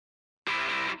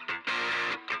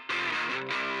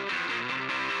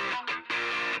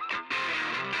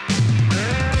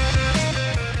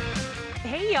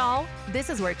fall, this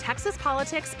is where Texas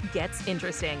politics gets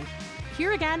interesting.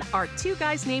 Here again are two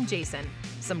guys named Jason,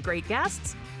 some great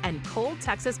guests, and cold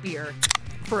Texas beer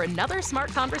for another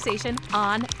smart conversation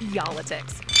on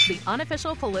Y'all-itics, the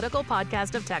unofficial political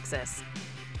podcast of Texas.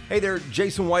 Hey there,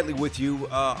 Jason Whiteley with you.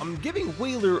 I'm giving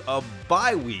Wheeler a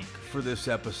bye week for this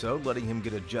episode, letting him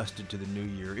get adjusted to the new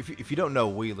year. If you don't know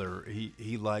Wheeler,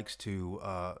 he likes to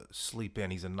sleep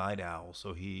in. He's a night owl,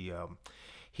 so he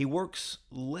works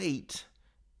late,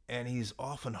 and he's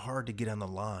often hard to get on the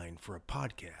line for a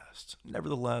podcast.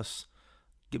 Nevertheless,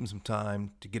 give him some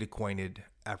time to get acquainted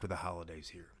after the holidays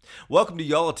here. Welcome to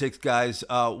Y'all-itics, guys.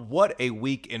 What a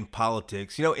week in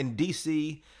politics. You know, in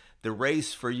D.C., the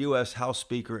race for U.S. House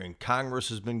Speaker in Congress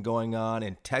has been going on.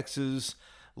 In Texas,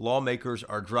 lawmakers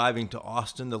are driving to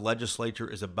Austin. The legislature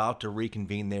is about to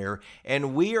reconvene there,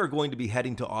 and we are going to be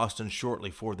heading to Austin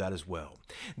shortly for that as well.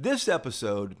 This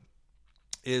episode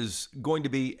is going to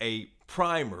be a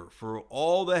primer for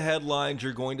all the headlines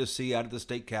you're going to see out of the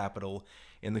state capitol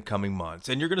in the coming months.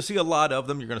 And you're going to see a lot of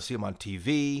them. You're going to see them on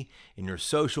TV, in your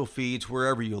social feeds,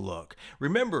 wherever you look.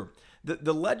 Remember,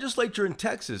 the legislature in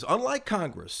Texas, unlike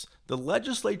Congress, the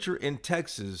legislature in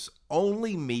Texas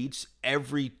only meets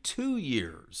every 2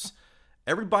 years.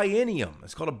 Every biennium.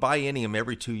 It's called a biennium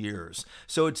every 2 years.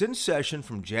 So it's in session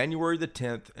from January the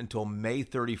 10th until May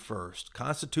 31st.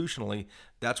 Constitutionally,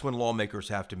 that's when lawmakers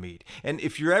have to meet. And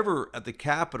if you're ever at the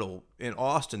Capitol in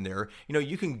Austin there, you know,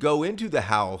 you can go into the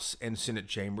House and Senate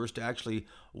chambers to actually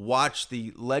watch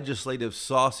the legislative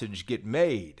sausage get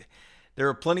made. There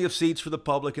are plenty of seats for the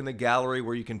public in the gallery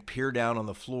where you can peer down on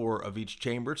the floor of each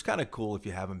chamber. It's kind of cool if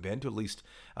you haven't been to at least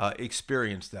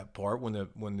experience that part when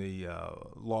the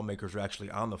lawmakers are actually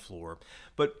on the floor.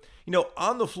 But, you know,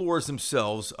 on the floors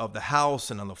themselves of the House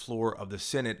and on the floor of the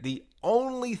Senate, the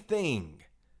only thing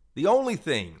the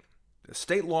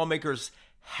state lawmakers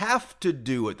have to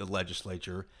do at the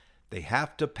legislature, they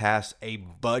have to pass a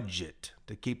budget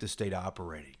to keep the state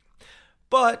operating.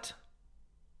 But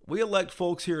we elect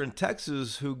folks here in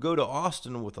Texas who go to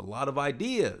Austin with a lot of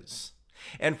ideas.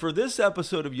 And for this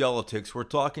episode of Y'all-itics, we're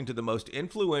talking to the most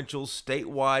influential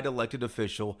statewide elected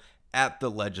official at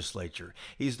the legislature.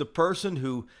 He's the person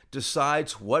who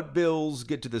decides what bills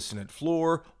get to the Senate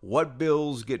floor, what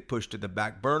bills get pushed to the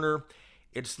back burner.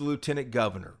 It's the Lieutenant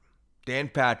Governor, Dan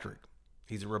Patrick.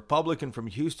 He's a Republican from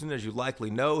Houston, as you likely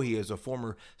know. He is a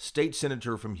former state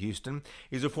senator from Houston.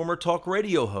 He's a former talk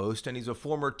radio host, and he's a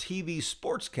former TV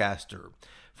sportscaster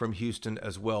from Houston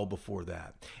as well before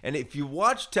that. And if you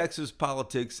watch Texas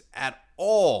politics at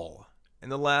all in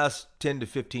the last 10 to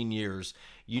 15 years,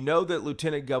 you know that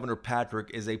Lieutenant Governor Patrick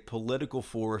is a political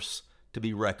force to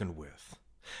be reckoned with.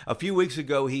 A few weeks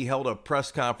ago, he held a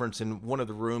press conference in one of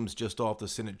the rooms just off the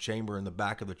Senate chamber in the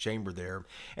back of the chamber there,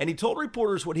 and he told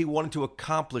reporters what he wanted to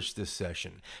accomplish this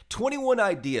session. 21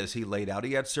 ideas he laid out.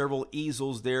 He had several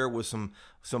easels there with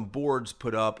some boards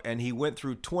put up, and he went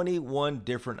through 21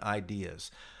 different ideas.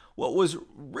 What was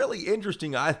really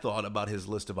interesting, I thought, about his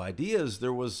list of ideas,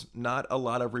 there was not a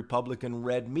lot of Republican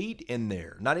red meat in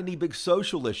there. Not any big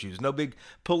social issues, no big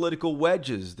political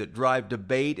wedges that drive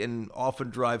debate and often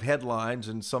drive headlines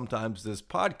and sometimes this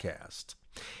podcast.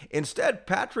 Instead,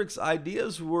 Patrick's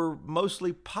ideas were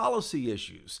mostly policy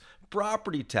issues,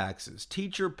 property taxes,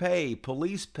 teacher pay,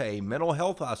 police pay, mental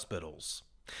health hospitals.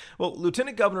 Well,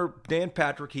 Lieutenant Governor Dan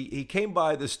Patrick, he came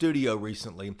by the studio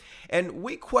recently, and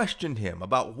we questioned him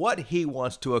about what he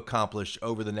wants to accomplish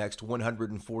over the next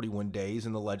 141 days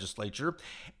in the legislature,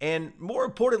 and more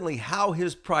importantly, how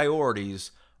his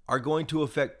priorities are going to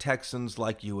affect Texans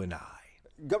like you and I.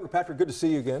 Governor Patrick, good to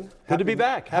see you again. Good to be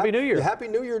back. Happy New Year. Happy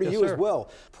New Year to Yes, you sir. as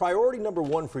well. Priority number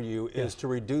one for you is to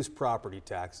reduce property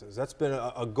taxes. That's been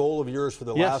a goal of yours for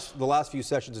the last few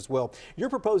sessions as well. You're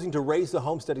proposing to raise the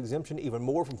homestead exemption even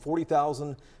more from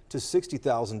 $40,000 to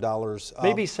 $60,000.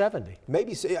 Maybe 70.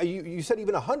 Maybe you said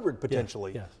even 100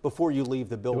 potentially yes. before you leave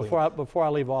the building. Before I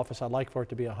leave office, I'd like for it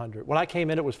to be 100. When I came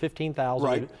in, it was 15,000.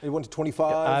 Right. It went to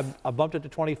 25. I bumped it to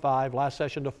 25. Last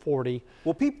session to 40.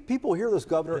 Well, people hear this,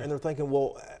 Governor, and they're thinking,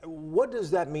 well, what does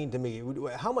that mean to me?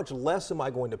 How much less am I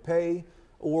going to pay,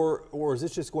 or is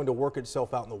this just going to work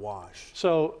itself out in the wash?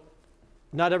 So,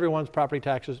 not everyone's property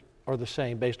taxes are the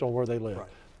same based on where they live. Right.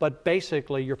 But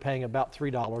basically, you're paying about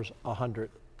 $3 a hundred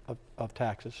of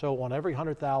taxes. So on every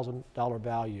 $100,000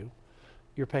 value,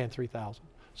 you're paying $3,000.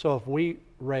 So if we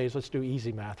raise, let's do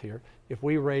easy math here. If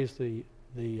we raise the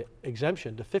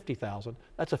exemption to $50,000,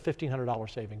 that's a $1,500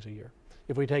 savings a year.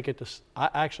 if we take it to,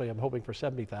 I'm hoping for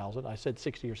 70,000. I said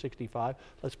 60 or 65.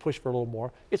 Let's push for a little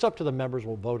more. It's up to the members.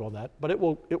 We'll vote on that, but it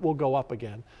will go up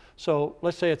again. So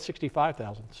let's say it's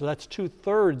 65,000. So that's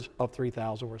 2/3 of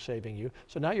 3,000 we're saving you.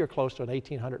 So now you're close to an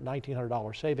 $1,800,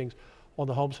 $1,900 savings on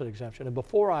the homestead exemption. And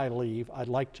before I leave, I'd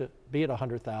like to be at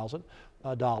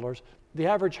 $100,000. The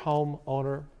average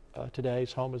homeowner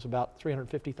today's home is about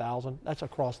 $350,000. That's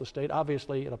across the state.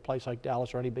 Obviously, in a place like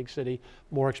Dallas or any big city,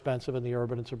 more expensive in the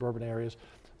urban and suburban areas.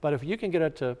 But if you can get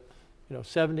it to,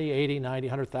 70, 80, 90,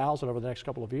 100,000 over the next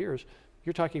couple of years,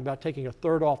 you're talking about taking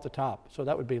 1/3 off the top. So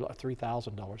that would be a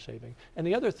 $3,000 saving. And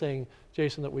the other thing,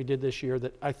 Jason, that we did this year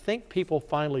that I think people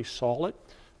finally saw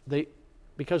it,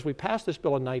 because we passed this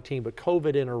bill in 19, but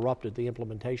COVID interrupted the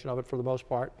implementation of it for the most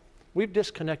part. We've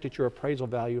disconnected your appraisal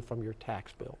value from your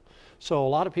tax bill. So a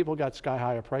lot of people got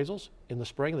sky-high appraisals in the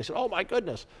spring. They said, oh my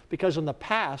goodness, because in the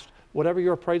past, whatever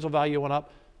your appraisal value went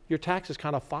up, your taxes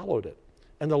kind of followed it.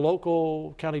 And the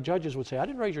local county judges would say, I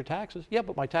didn't raise your taxes. Yeah,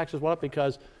 but my taxes went up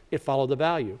because it followed the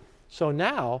value. So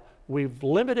now we've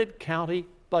limited county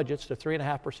budgets to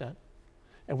 3.5%,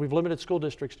 and we've limited school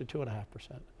districts to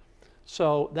 2.5%.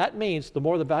 So that means the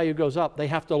more the value goes up, they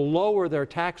have to lower their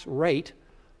tax rate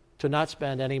to not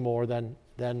spend any more than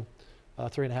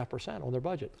 3.5% on their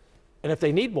budget. And if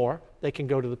they need more, they can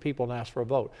go to the people and ask for a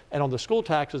vote. And on the school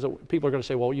taxes, people are going to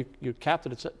say, well, you capped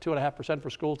it at 2.5% for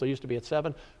schools. They used to be at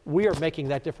 7%. We are making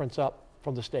that difference up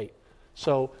from the state.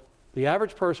 So the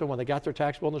average person, when they got their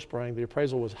tax bill in the spring, the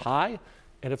appraisal was high.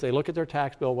 And if they look at their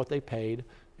tax bill, what they paid,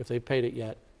 if they've paid it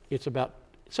yet, it's about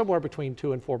somewhere between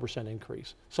 2 and 4%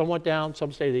 increase. Some went down,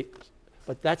 some stayed.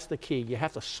 But that's the key. You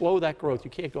have to slow that growth. You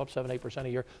can't go up 7, 8% a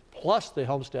year. Plus the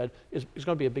homestead is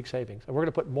going to be a big savings. And we're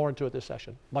going to put more into it this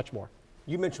session, much more.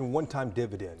 You mentioned one-time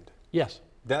dividend. Yes.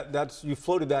 That's you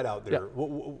floated that out there. Yeah.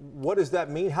 What does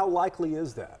that mean? How likely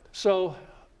is that? So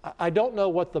I don't know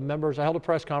what the members, I held a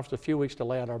press conference a few weeks to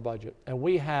lay out our budget. And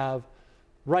we have,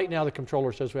 right now the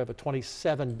comptroller says we have a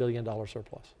 $27 billion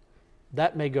surplus.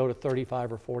 That may go to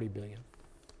 35 or 40 billion.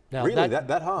 Now, really,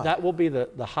 that high? That will be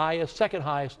the highest, second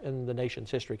highest in the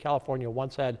nation's history. California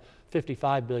once had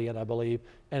 55 billion, I believe,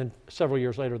 and several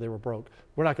years later they were broke.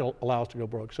 We're not going to allow us to go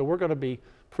broke. So we're going to be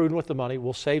prudent with the money.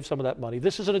 We'll save some of that money.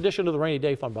 This is in addition to the rainy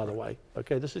day fund, by the way.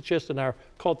 Okay, this is just in our,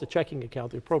 call it the checking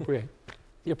account, the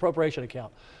appropriation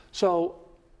account. So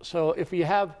if you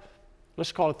have,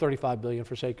 let's call it 35 billion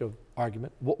for sake of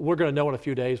argument. We're going to know in a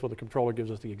few days when the comptroller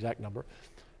gives us the exact number.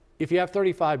 If you have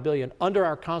 35 billion under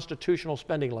our constitutional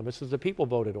spending limits that the people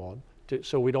voted on,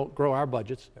 so we don't grow our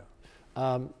budgets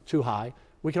too high,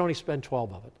 we can only spend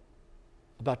 12 of it,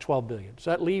 about 12 billion. So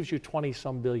that leaves you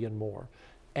 20-some billion more.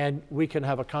 And we can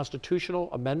have a constitutional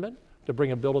amendment to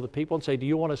bring a bill to the people and say, do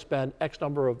you want to spend X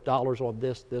number of dollars on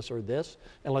this, this, or this,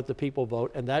 and let the people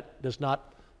vote. And that does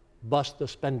not bust the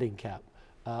spending cap.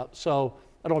 So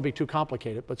I don't want to be too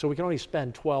complicated, but so we can only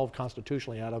spend 12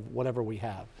 constitutionally out of whatever we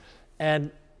have.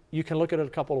 And you can look at it a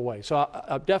couple of ways. So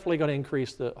I'm definitely going to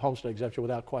increase the homestead exemption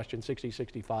without question, 60,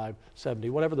 65, 70,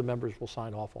 whatever the members will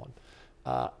sign off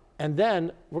on. And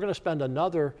then we're going to spend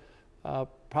another,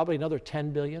 probably another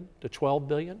 10 billion to 12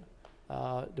 billion,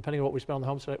 depending on what we spend on the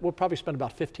homestead. We'll probably spend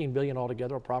about 15 billion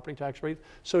altogether on property tax relief.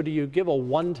 So do you give a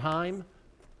one-time,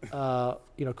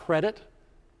 credit?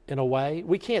 In a way,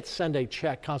 we can't send a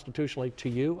check constitutionally to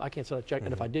you. I can't send a check,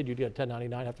 and if I did, you'd get a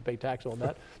 1099, have to pay tax on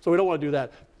that. So we don't want to do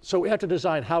that. So we have to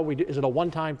design how we do. Is it a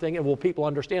one-time thing, and will people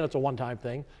understand it's a one-time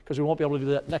thing? Because we won't be able to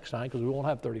do that next time because we won't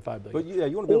have 35 billion. But yeah,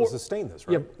 you want to be able to sustain this,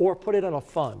 right? Yeah, or put it in a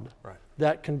fund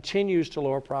that continues to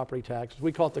lower property taxes.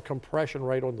 We call it the compression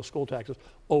rate on the school taxes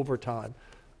over time.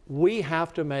 We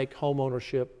have to make home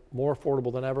ownership more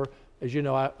affordable than ever. As you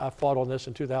know, I fought on this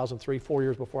in 2003, 4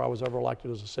 years before I was ever elected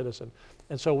as a citizen.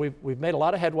 And so we've made a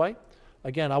lot of headway.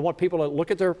 Again, I want people to look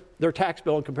at their tax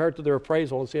bill and compare it to their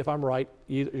appraisal and see if I'm right.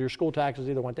 Your school taxes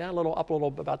either went down a little, up a little,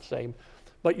 about the same.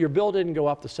 But your bill didn't go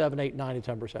up to 7, 8, 9, and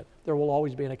 10%. There will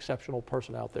always be an exceptional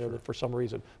person out there that for some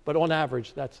reason. But on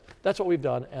average, that's what we've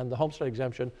done. And the homestead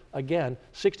exemption, again,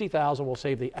 $60,000 will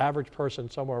save the average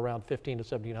person somewhere around $1,500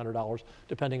 to $1,700,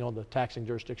 depending on the taxing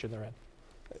jurisdiction they're in.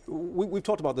 We've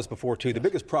talked about this before too. The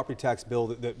biggest property tax bill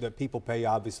that people pay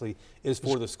obviously is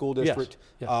for the school district.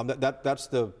 Yes. That's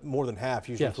the more than half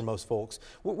usually for most folks.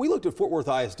 We looked at Fort Worth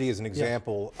ISD as an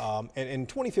example. And in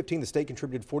 2015, the state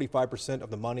contributed 45% of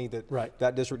the money that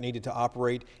that district needed to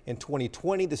operate. In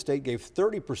 2020, the state gave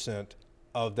 30%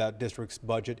 of that district's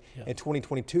budget. In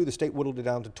 2022, the state whittled it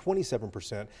down to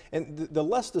 27%. And the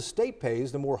less the state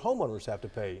pays, the more homeowners have to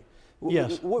pay.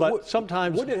 Yes, but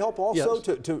sometimes... Wouldn't it help also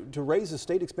to raise the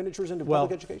state expenditures into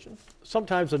public education?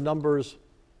 Sometimes the numbers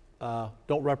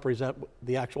don't represent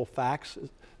the actual facts.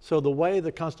 So the way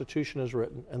the Constitution is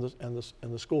written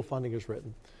and the school funding is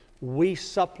written, we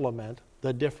supplement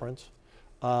the difference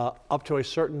up to a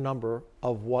certain number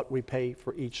of what we pay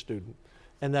for each student.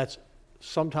 And that's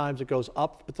sometimes it goes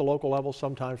up at the local level,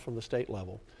 sometimes from the state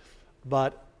level.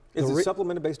 But is it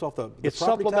supplemented based off the it's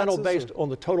property supplemental taxes, based on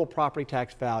the total property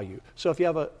tax value. So if you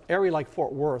have an area like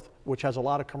Fort Worth, which has a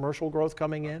lot of commercial growth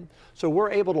coming in, so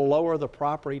we're able to lower the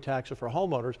property taxes for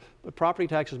homeowners, but property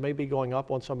taxes may be going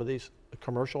up on some of these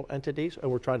commercial entities, and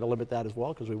we're trying to limit that as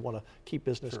well because we want to keep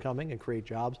business coming and create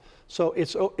jobs. So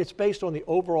it's based on the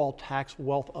overall tax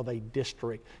wealth of a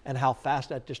district and how fast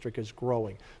that district is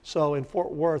growing. So in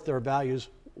Fort Worth, their values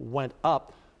went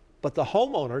up, but the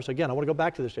homeowners, again, I want to go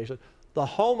back to this, Jason, the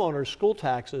homeowners' school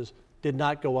taxes did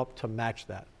not go up to match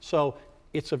that. So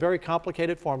it's a very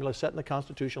complicated formula set in the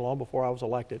Constitution long before I was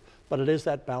elected, but it is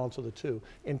that balance of the two.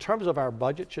 In terms of our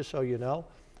budget, just so you know,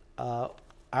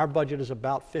 our budget is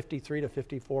about 53 to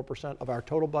 54% of our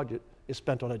total budget is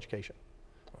spent on education,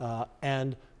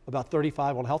 and about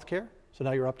 35% on healthcare. So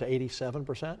now you're up to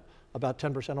 87%. About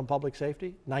 10% on public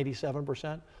safety,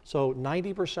 97%. So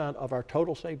 90% of our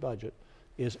total state budget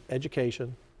is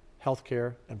education,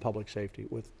 healthcare, and public safety,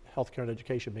 with healthcare and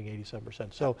education being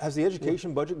 87%. So has the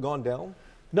education budget gone down?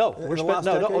 No,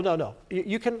 No.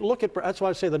 You can look at, that's why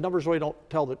I say the numbers really don't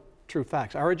tell the true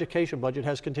facts. Our education budget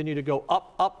has continued to go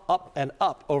up, and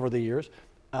up over the years,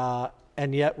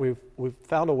 and yet we've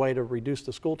found a way to reduce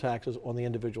the school taxes on the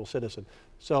individual citizen.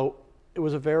 So it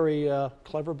was a very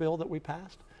clever bill that we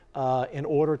passed in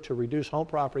order to reduce home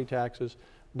property taxes,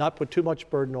 not put too much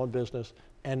burden on business,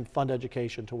 and fund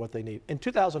education to what they need. In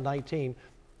 2019,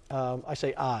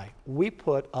 we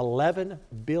put $11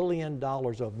 billion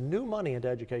of new money into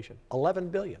education,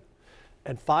 $11 billion.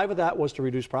 And $5 billion of that was to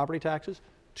reduce property taxes,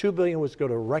 $2 billion was to go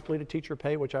directly to teacher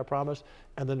pay, which I promised,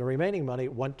 and then the remaining money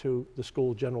went to the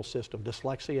school general system,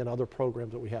 dyslexia and other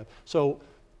programs that we have. So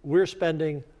we're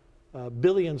spending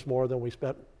billions more than we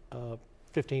spent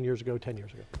 15 years ago, 10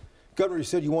 years ago. Governor, you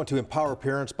said you want to empower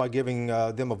parents by giving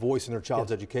them a voice in their child's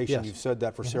education. Yes. You've said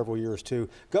that for several years, too.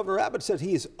 Governor Abbott said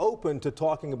he is open to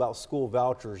talking about school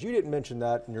vouchers. You didn't mention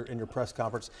that in your press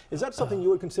conference. Is that something you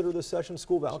would consider this session,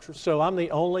 school vouchers? So I'm the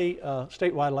only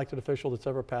statewide elected official that's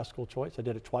ever passed school choice. I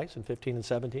did it twice in 15 and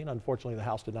 17. Unfortunately, the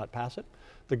House did not pass it.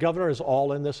 The governor is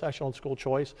all in this session on school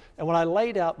choice. And when I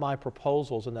laid out my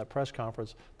proposals in that press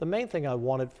conference, the main thing I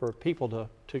wanted for people to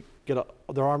get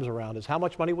their arms around is how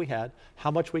much money we had, how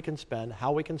much we can spend,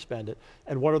 how we can spend it,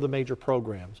 and what are the major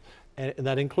programs. And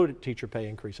that included teacher pay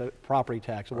increase, property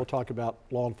tax, and we'll talk about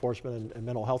law enforcement and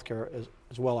mental health care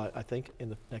as well, I think, in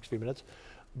the next few minutes.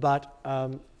 But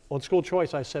on school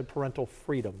choice, I said parental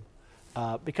freedom,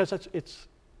 because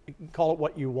you can call it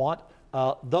what you want.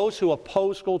 Those who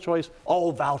oppose school choice,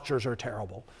 vouchers are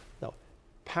terrible. No,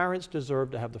 parents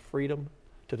deserve to have the freedom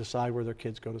to decide where their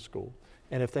kids go to school.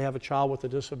 And if they have a child with a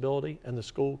disability and the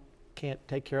school can't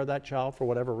take care of that child for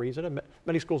whatever reason, and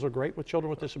many schools are great with children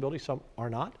with disabilities, some are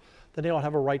not, then they don't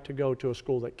have a right to go to a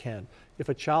school that can. If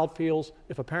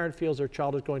a parent feels their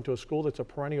child is going to a school that's a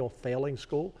perennial failing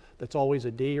school, that's always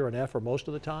a D or an F or most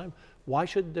of the time, why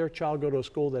should their child go to a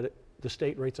school that the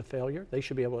state rates a failure? They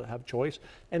should be able to have choice.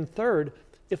 And third,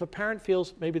 if a parent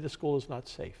feels maybe the school is not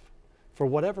safe, for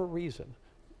whatever reason,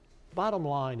 bottom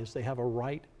line is they have a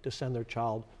right to send their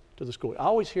child to the school. I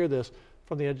always hear this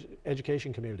from the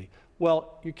education community.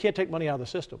 Well, you can't take money out of the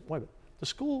system. Wait a minute. The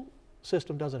school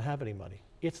system doesn't have any money.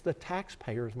 It's the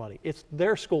taxpayers' money. It's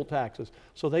their school taxes,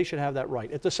 so they should have that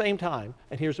right. At the same time,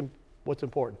 and here's what's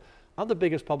important, I'm the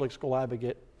biggest public school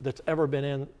advocate that's ever been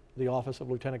in the office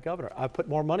of Lieutenant Governor. I've put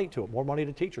more money to it, more money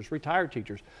to teachers, retired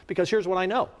teachers, because here's what I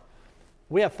know.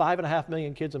 We have 5.5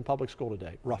 million kids in public school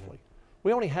today, roughly.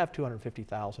 We only have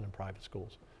 250,000 in private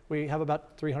schools. We have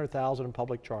about 300,000 in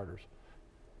public charters.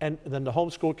 And then the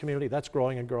homeschool community, that's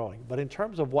growing and growing. But in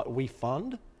terms of what we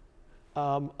fund,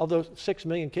 of those 6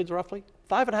 million kids roughly,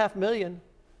 5.5 million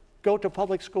go to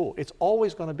public school. It's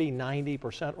always going to be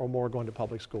 90% or more going to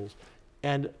public schools.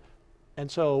 And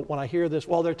so when I hear this,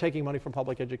 they're taking money from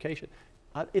public education,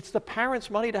 it's the parents'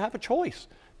 money to have a choice.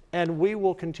 And we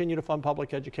will continue to fund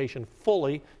public education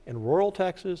fully in rural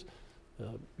Texas,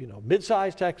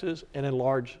 mid-sized Texas, and in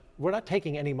large. We're not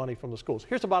taking any money from the schools.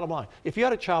 Here's the bottom line. If you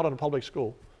had a child in a public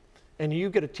school and you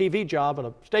get a TV job in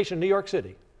a station in New York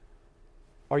City,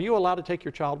 are you allowed to take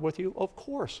your child with you? Of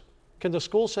course. Can the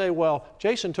school say,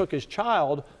 Jason took his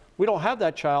child, we don't have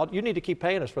that child, you need to keep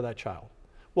paying us for that child?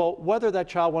 Well, whether that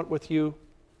child went with you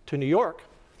to New York,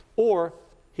 or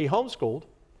he homeschooled,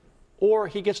 or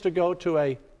he gets to go to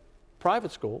a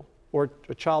private school, or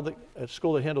a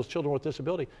school that handles children with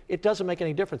disability, it doesn't make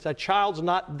any difference. That child's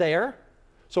not there,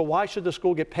 So why should the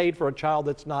school get paid for a child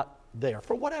that's not there,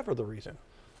 for whatever the reason?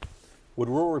 Would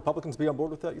rural Republicans be on board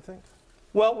with that, you think?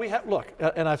 Well, look,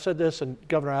 and I've said this, and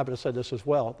Governor Abbott has said this as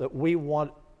well, that we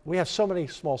have so many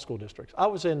small school districts. I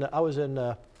was in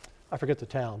I forget the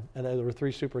town, and there were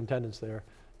 3 superintendents there.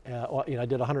 I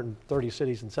did 130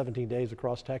 cities in 17 days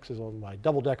across Texas on my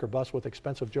double-decker bus with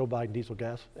expensive Joe Biden diesel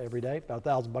gas every day, about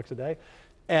 $1,000 a day.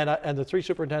 And the 3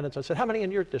 superintendents, I said, how many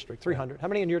in your district? 300. How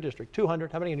many in your district?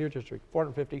 200. How many in your district?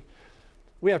 450.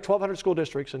 We have 1,200 school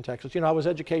districts in Texas. I was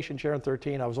education chair in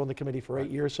 13. I was on the committee for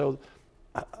 8 years, so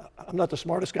I'm not the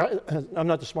smartest guy. I'm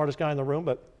not the smartest guy in the room,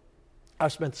 but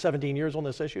I've spent 17 years on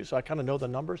this issue, so I kind of know the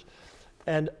numbers.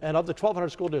 And of the 1,200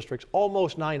 school districts,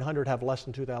 almost 900 have less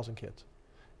than 2,000 kids.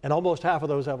 And almost half of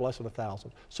those have less than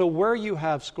 1,000. So where you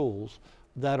have schools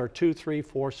that are 2, 3,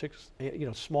 4, 6,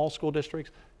 small school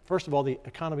districts, first of all, the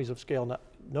economies of scale,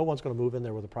 no one's going to move in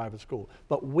there with a private school.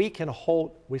 But we can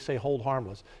hold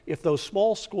harmless. If those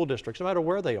small school districts, no matter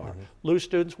where they are, lose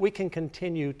students, we can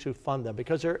continue to fund them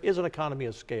because there is an economy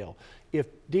of scale. If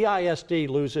DISD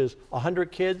loses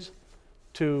 100 kids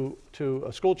to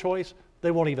a school choice, they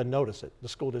won't even notice it. The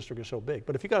school district is so big.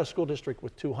 But if you got a school district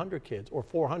with 200 kids or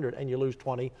 400 and you lose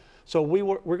 20, so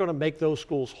we're going to make those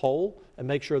schools whole and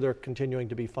make sure they're continuing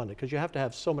to be funded because you have to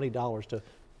have so many dollars to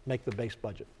make the base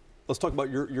budget. Let's talk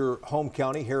about your home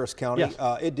county, Harris County. Yes.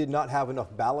 It did not have enough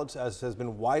ballots, as has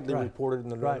been widely reported in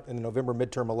the November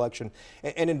midterm election.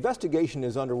 An investigation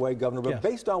is underway, Governor, but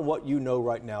based on what you know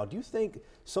right now, do you think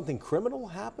something criminal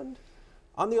happened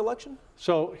on the election?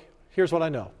 So here's what I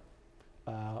know.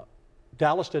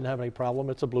 Dallas didn't have any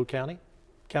problem. It's a blue county.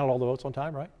 Counted all the votes on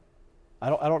time, right? I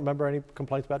don't remember any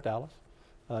complaints about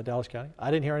Dallas County.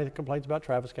 I didn't hear any complaints about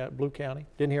Travis County, Blue County.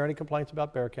 Didn't hear any complaints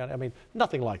about Bear County. I mean,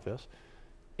 nothing like this.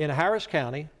 In Harris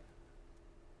County,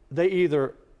 they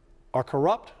either are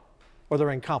corrupt or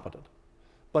they're incompetent.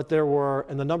 But there were,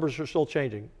 and the numbers are still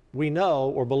changing, we know,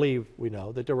 or believe we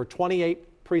know, that there were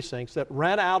 28 precincts that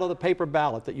ran out of the paper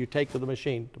ballot that you take to the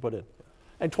machine to put in.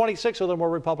 And 26 of them were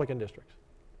Republican districts.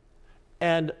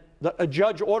 And a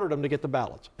judge ordered them to get the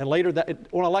ballots, and later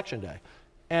on election day.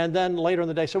 And then later in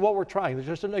the day said, well, we're trying. They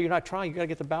just said, no, you're not trying. You got to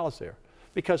get the ballots there.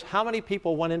 Because how many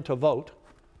people went in to vote,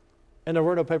 and there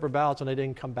were no paper ballots, and they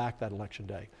didn't come back that election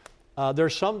day?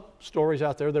 There's some stories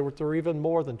out there that there were even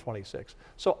more than 26.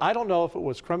 So I don't know if it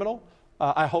was criminal.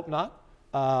 I hope not.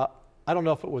 I don't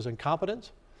know if it was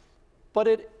incompetence. But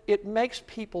it makes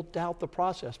people doubt the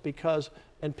process because,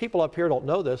 and people up here don't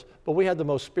know this, but we had the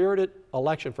most spirited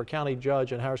election for county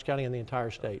judge in Harris County in the entire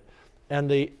state.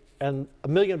 And a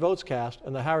million votes cast,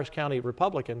 and the Harris County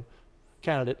Republican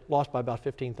candidate lost by about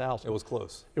 15,000. It was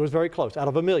close. It was very close, out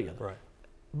of a million. Right.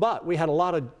 But we had a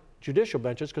lot of judicial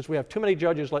benches because we have too many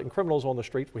judges letting criminals on the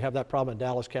streets. We have that problem in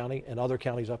Dallas County and other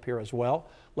counties up here as well,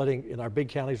 in our big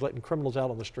counties, letting criminals out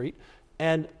on the street.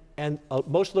 And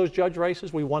most of those judge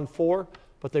races, we won 4,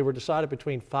 but they were decided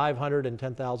between 500 and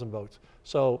 10,000 votes.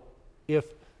 So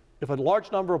if a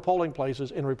large number of polling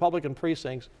places in Republican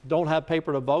precincts don't have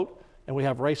paper to vote, and we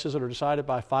have races that are decided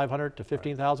by 500 to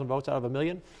 15,000 votes out of a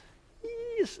million,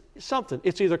 something.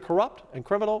 It's either corrupt and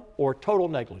criminal or total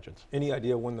negligence. Any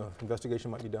idea when the investigation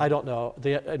might be done? I don't know.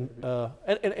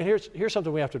 And here's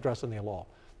something we have to address in the law.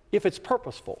 If it's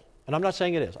purposeful, and I'm not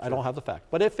saying it is, I don't have the fact,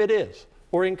 but if it is,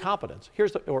 or incompetence,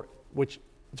 which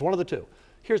it's one of the two.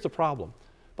 Here's the problem.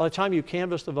 By the time you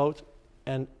canvass the votes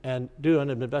and do an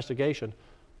investigation,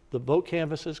 the vote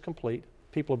canvass is complete,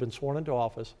 people have been sworn into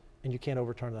office, and you can't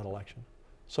overturn that election.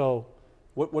 So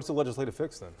what's the legislative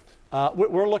fix then?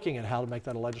 We're looking at how to make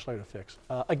that a legislative fix.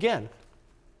 Again,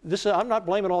 I'm not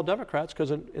blaming all Democrats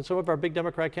because in some of our big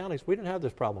Democrat counties, we didn't have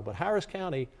this problem. But Harris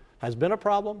County has been a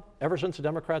problem ever since the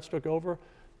Democrats took over.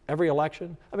 Every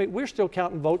election. I mean, we're still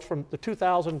counting votes from the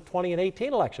 2020 and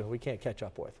 18 election we can't catch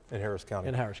up with. In Harris County.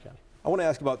 In Harris County. I want to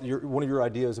ask about one of your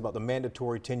ideas about the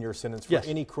mandatory 10-year sentence for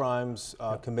any crimes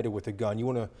committed with a gun. You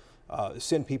want to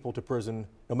send people to prison,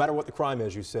 no matter what the crime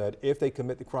is, you said. If they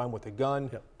commit the crime with a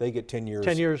gun, they get 10 years.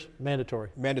 10 years, mandatory.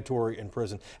 Mandatory in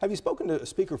prison. Have you spoken to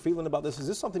Speaker Phelan about this? Is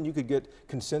this something you could get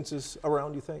consensus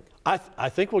around, you think? I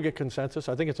think we'll get consensus.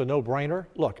 I think it's a no-brainer.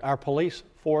 Look, our police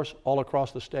force all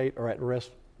across the state are at risk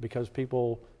because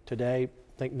people today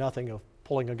think nothing of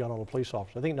pulling a gun on a police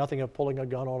officer. I think nothing of pulling a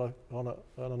gun on an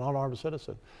unarmed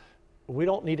citizen. We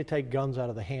don't need to take guns out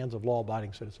of the hands of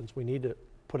law-abiding citizens. We need to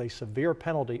put a severe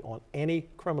penalty on any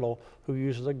criminal who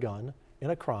uses a gun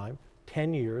in a crime,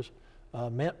 10 years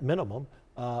minimum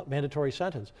mandatory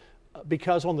sentence.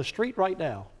 Because on the street right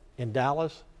now, in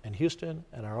Dallas and Houston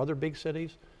and our other big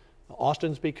cities,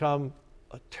 Austin's become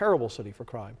a terrible city for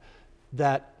crime,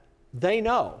 that they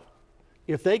know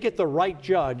if they get the right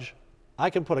judge I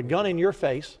can put a gun in your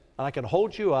face, and I can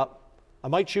hold you up. I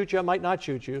might shoot you, I might not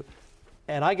shoot you,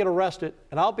 and I get arrested,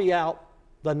 and I'll be out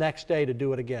the next day to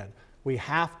do it again. We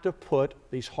have to put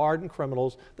these hardened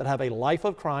criminals that have a life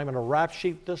of crime and a rap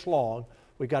sheet this long,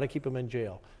 we've got to keep them in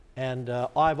jail. And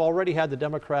I've already had the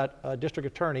Democrat district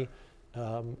attorney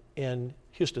in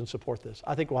Houston support this.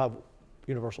 I think we'll have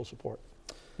universal support.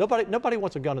 Nobody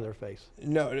wants a gun in their face.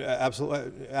 No,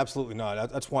 absolutely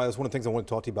not. That's one of the things I want to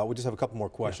talk to you about. We just have a couple more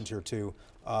questions here too.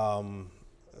 Let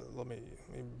me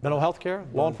mental health care,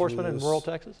 law enforcement in rural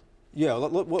Texas? Yeah,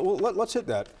 let's hit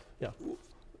that. Yeah.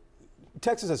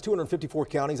 Texas has 254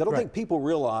 counties. I don't think people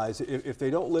realize if they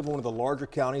don't live in one of the larger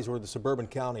counties or the suburban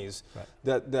counties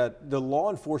that the law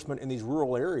enforcement in these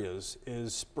rural areas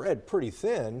is spread pretty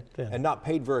thin and not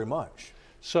paid very much.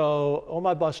 So on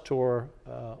my bus tour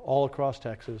all across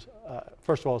Texas,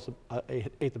 first of all, I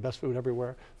ate the best food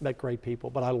everywhere, met great people,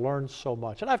 but I learned so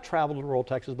much. And I've traveled to rural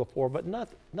Texas before, but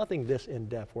nothing this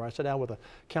in-depth, where I sit down with a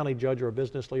county judge or a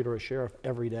business leader or a sheriff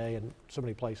every day in so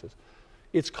many places.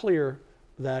 It's clear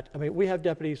that, I mean, we have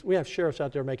deputies, we have sheriffs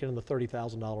out there making in the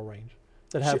 $30,000 range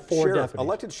that have four deputies.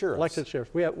 Elected sheriffs. Elected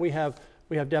sheriffs. We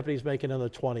have deputies making in the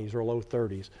 20s or low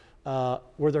 30s,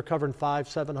 where they're covering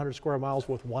 500-700 square miles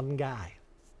with one guy.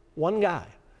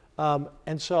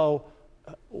 And so,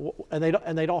 and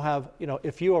they don't have, you know,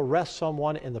 if you arrest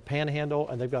someone in the Panhandle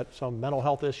and they've got some mental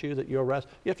health issue that you arrest,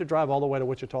 you have to drive all the way to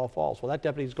Wichita Falls. Well, that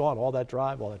deputy's gone, all that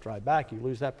drive back, you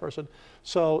lose that person.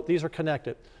 So these are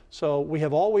connected. So we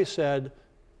have always said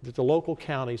that the local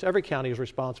counties, every county is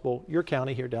responsible, your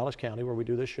county here, Dallas County, where we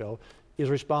do this show, is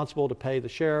responsible to pay the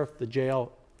sheriff, the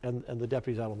jail, and the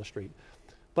deputies out on the street.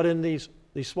 But in these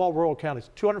small rural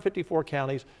counties, 254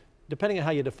 counties, depending on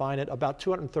how you define it, about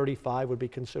 235 would be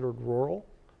considered rural.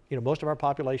 You know, most of our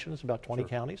population is about 20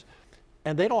 counties.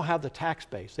 And they don't have the tax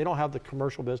base. They don't have the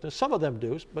commercial business. Some of them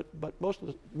do, but most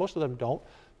of them don't,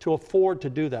 to afford to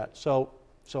do that. So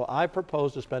I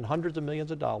propose to spend hundreds of millions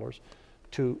of dollars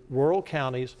to rural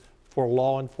counties for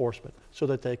law enforcement so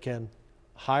that they can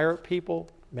hire people,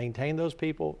 maintain those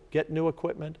people, get new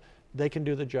equipment. They can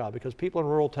do the job, because people in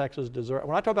rural Texas deserve.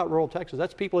 When I talk about rural Texas,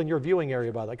 that's people in your viewing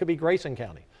area, by the way. It could be Grayson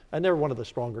County, and they're one of the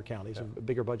stronger counties and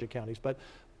bigger budget counties. But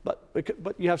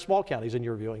you have small counties in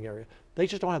your viewing area. They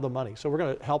just don't have the money, so we're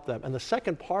going to help them. And the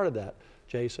second part of that,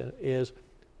 Jason, is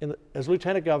as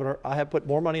lieutenant governor, I have put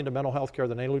more money into mental health care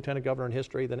than any lieutenant governor in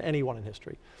history, than anyone in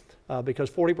history, because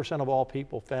 40% of all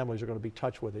families are going to be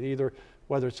touched with it, either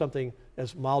whether it's something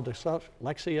as mild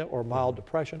dyslexia or mild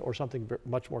depression or something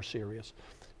much more serious.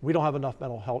 We don't have enough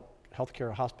mental health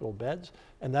care hospital beds,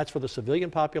 and that's for the civilian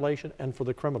population and for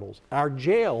the criminals. Our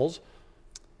jails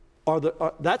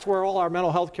that's where all our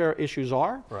mental health care issues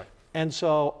are. Right. And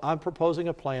so I'm proposing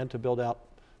a plan to build out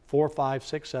 4, 5,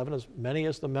 6, 7, as many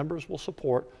as the members will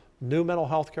support, new mental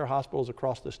health care hospitals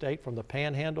across the state, from the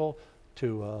Panhandle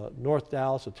to North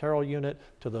Dallas, the Terrell Unit,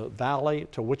 to the Valley,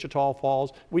 to Wichita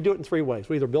Falls. We do it in 3 ways.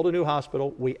 We either build a new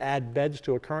hospital, we add beds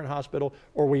to a current hospital,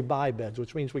 or we buy beds,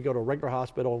 which means we go to a regular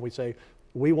hospital and we say,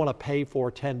 we want to pay for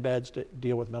 10 beds to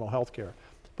deal with mental health care.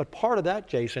 But part of that,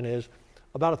 Jason, is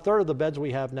about a third of the beds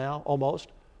we have now, almost,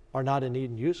 are not in need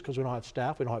and use because we don't have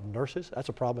staff, we don't have nurses. That's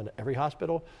a problem in every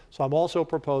hospital. So I'm also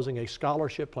proposing a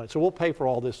scholarship plan. So we'll pay for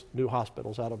all this new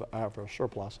hospitals out of our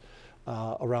surplus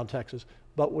around Texas.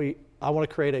 But I want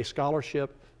to create a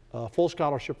scholarship, full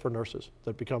scholarship for nurses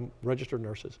that become registered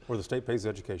nurses. Where the state pays the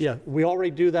education. Yeah, we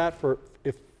already do that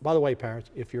by the way, parents,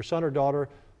 if your son or daughter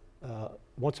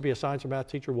wants to be a science or math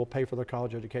teacher, we'll pay for their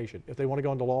college education. If they want to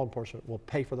go into law enforcement, we'll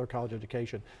pay for their college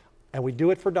education. And we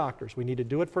do it for doctors. We need to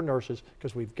do it for nurses,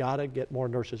 because we've got to get more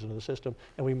nurses into the system.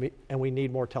 And we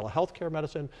need more telehealth care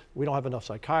medicine. We don't have enough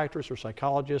psychiatrists or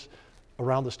psychologists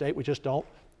around the state. We just don't.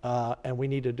 And we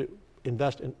need to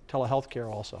invest in telehealth care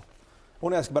also. I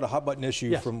want to ask about a hot button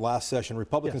issue from last session.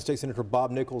 Republican State Senator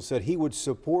Bob Nichols said he would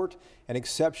support an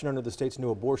exception under the state's new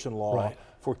abortion law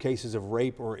for cases of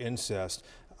rape or incest.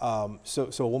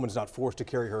 So a woman's not forced to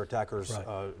carry her attacker's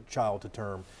child to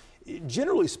term.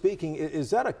 Generally speaking,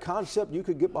 is that a concept you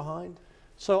could get behind?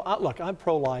 So look, I'm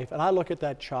pro-life, and I look at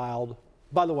that child.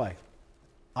 By the way,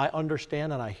 I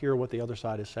understand and I hear what the other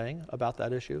side is saying about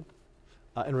that issue,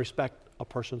 and respect a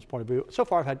person's point of view. So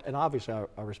far I've had, and obviously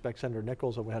I respect Senator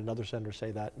Nichols, and we had another senator say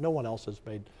that. No one else has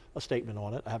made a statement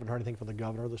on it. I haven't heard anything from the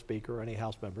governor, the speaker, or any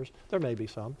House members. There may be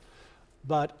some.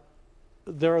 But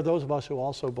there are those of us who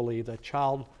also believe that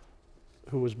child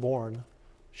who was born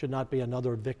should not be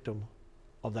another victim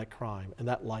of that crime, and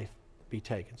that life be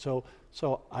taken. So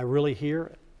I really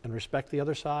hear and respect the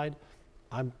other side.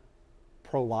 I'm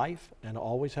pro-life and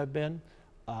always have been.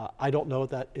 I don't know if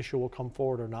that issue will come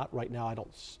forward or not. Right now, I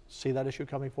don't see that issue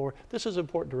coming forward. This is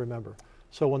important to remember.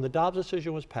 So when the Dobbs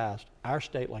decision was passed, our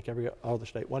state, like every other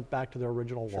state, went back to their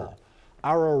original law.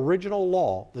 Our original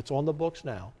law that's on the books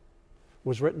now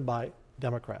was written by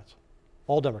Democrats,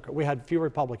 all Democrats. We had few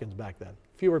Republicans back then,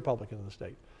 few Republicans in the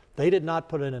state. They did not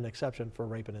put in an exception for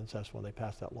rape and incest when they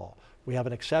passed that law. We have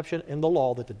an exception in the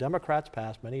law that the Democrats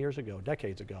passed many years ago,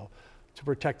 decades ago, to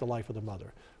protect the life of the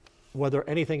mother. Whether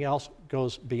anything else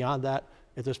goes beyond that,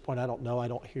 at this point, I don't know. I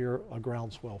don't hear a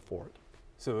groundswell for it.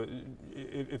 So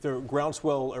if the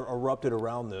groundswell erupted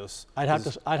around this, I'd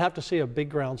have to see a big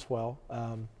groundswell.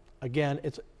 Again,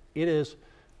 it's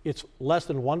less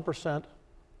than 1%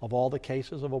 of all the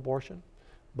cases of abortion,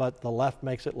 but the left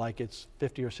makes it like it's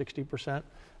 50 or 60%.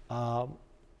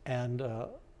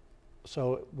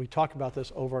 So we talk about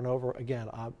this over and over. Again,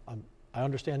 I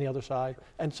understand the other side,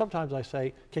 and sometimes I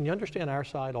say, can you understand our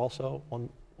side also on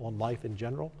life in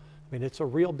general? I mean, it's a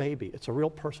real baby. It's a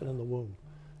real person in the womb,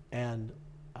 and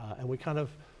we kind of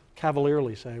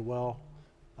cavalierly say, well,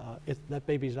 that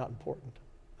baby's not important.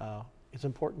 It's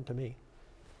important to me.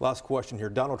 Last question here.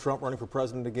 Donald Trump running for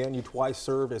president again. You twice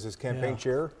served as his campaign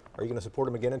chair. Are you going to support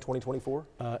him again in 2024?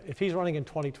 If he's running in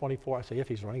 2024, I say if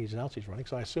he's running. He's announced he's running,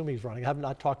 so I assume he's running. I have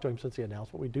not talked to him since the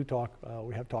announcement. We do talk.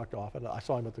 We have talked often. I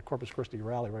saw him at the Corpus Christi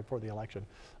rally right before the election.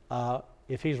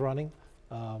 If he's running,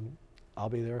 I'll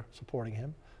be there supporting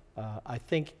him. I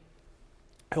think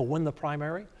he'll win the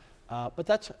primary, but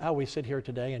that's how we sit here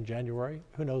today in January.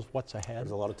 Who knows what's ahead?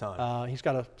 There's a lot of time. He's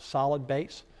got a solid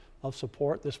base of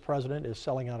support. This president is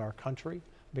selling out our country.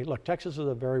 I mean, look, Texas is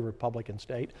a very Republican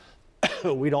state.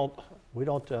 The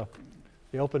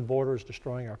open border is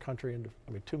destroying our country.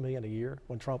 2 million a year.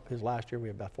 When Trump, his last year, we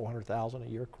had about 400,000 a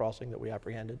year crossing that we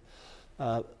apprehended.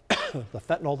 The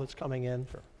fentanyl that's coming in.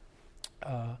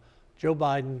 Joe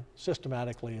Biden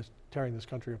systematically is tearing this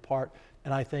country apart.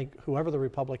 And I think whoever the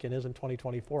Republican is in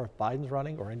 2024, if Biden's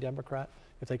running or a Democrat,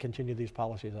 if they continue these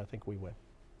policies, I think we win.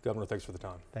 Governor, thanks for the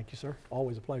time. Thank you, sir.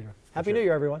 Always a pleasure. Happy New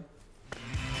Year, everyone.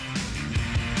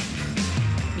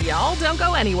 Y'all don't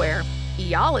go anywhere.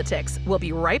 Y'all-itics will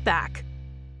be right back.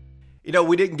 You know,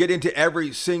 we didn't get into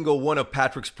every single one of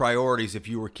Patrick's priorities if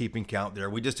you were keeping count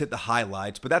there. We just hit the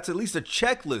highlights, but that's at least a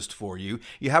checklist for you.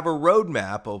 You have a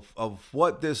roadmap of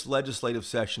what this legislative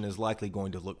session is likely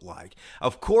going to look like.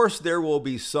 Of course, there will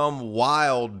be some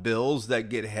wild bills that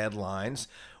get headlines.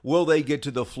 Will they get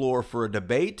to the floor for a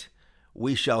debate?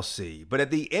 We shall see. But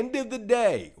at the end of the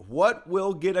day, what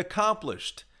will get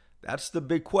accomplished? That's the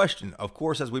big question. Of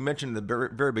course, as we mentioned in the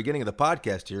very beginning of the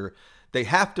podcast here, they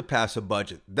have to pass a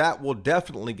budget. That will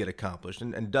definitely get accomplished,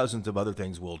 and dozens of other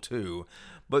things will too.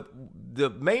 But the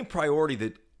main priority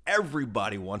that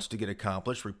everybody wants to get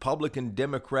accomplished, Republican,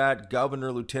 Democrat,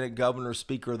 governor, lieutenant governor,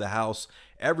 speaker of the House,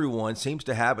 everyone seems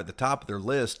to have at the top of their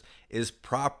list is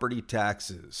property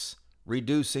taxes,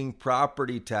 reducing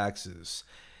property taxes.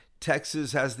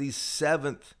 Texas has the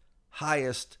 7th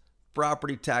highest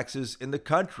property taxes in the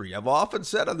country. I've often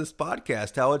said on this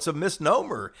podcast how it's a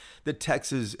misnomer that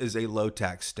Texas is a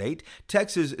low-tax state.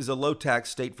 Texas is a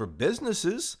low-tax state for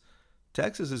businesses.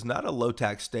 Texas is not a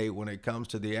low-tax state when it comes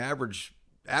to the average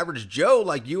Joe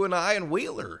like you and I and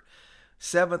Wheeler.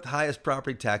 7th highest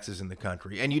property taxes in the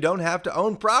country. And you don't have to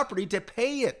own property to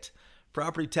pay it.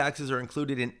 Property taxes are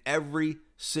included in every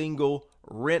single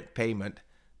rent payment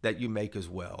that you make as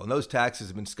well. And those taxes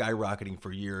have been skyrocketing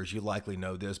for years. You likely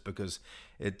know this because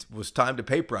it was time to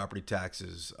pay property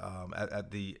taxes at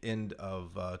the end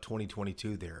of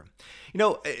 2022 there. You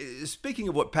know, speaking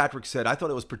of what Patrick said, I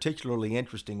thought it was particularly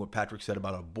interesting what Patrick said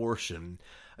about abortion.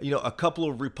 You know, a couple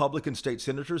of Republican state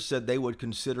senators said they would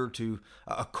consider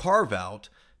a carve out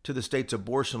to the state's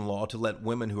abortion law to let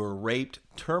women who are raped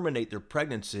terminate their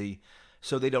pregnancy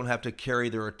so they don't have to carry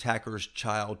their attacker's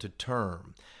child to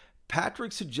term.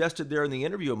 Patrick suggested there in the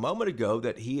interview a moment ago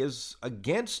that he is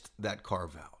against that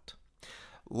carve-out.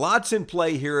 Lots in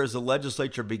play here as the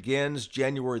legislature begins.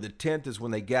 January the 10th is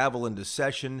when they gavel into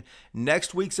session.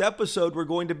 Next week's episode, we're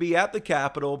going to be at the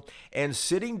Capitol and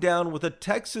sitting down with a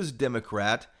Texas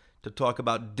Democrat to talk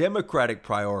about Democratic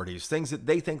priorities, things that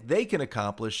they think they can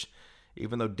accomplish,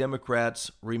 even though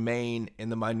Democrats remain in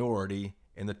the minority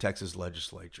in the Texas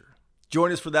Legislature.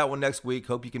 Join us for that one next week.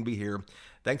 Hope you can be here.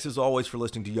 Thanks as always for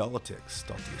listening to Y'all-itics.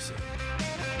 Talk to you soon.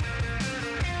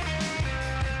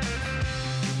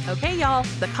 Okay, y'all,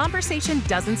 the conversation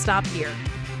doesn't stop here.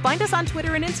 Find us on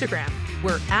Twitter and Instagram.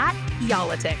 We're at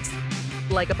Y'all-itics.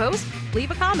 Like a post,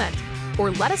 leave a comment,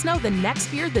 or let us know the next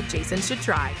beer that Jason should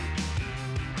try.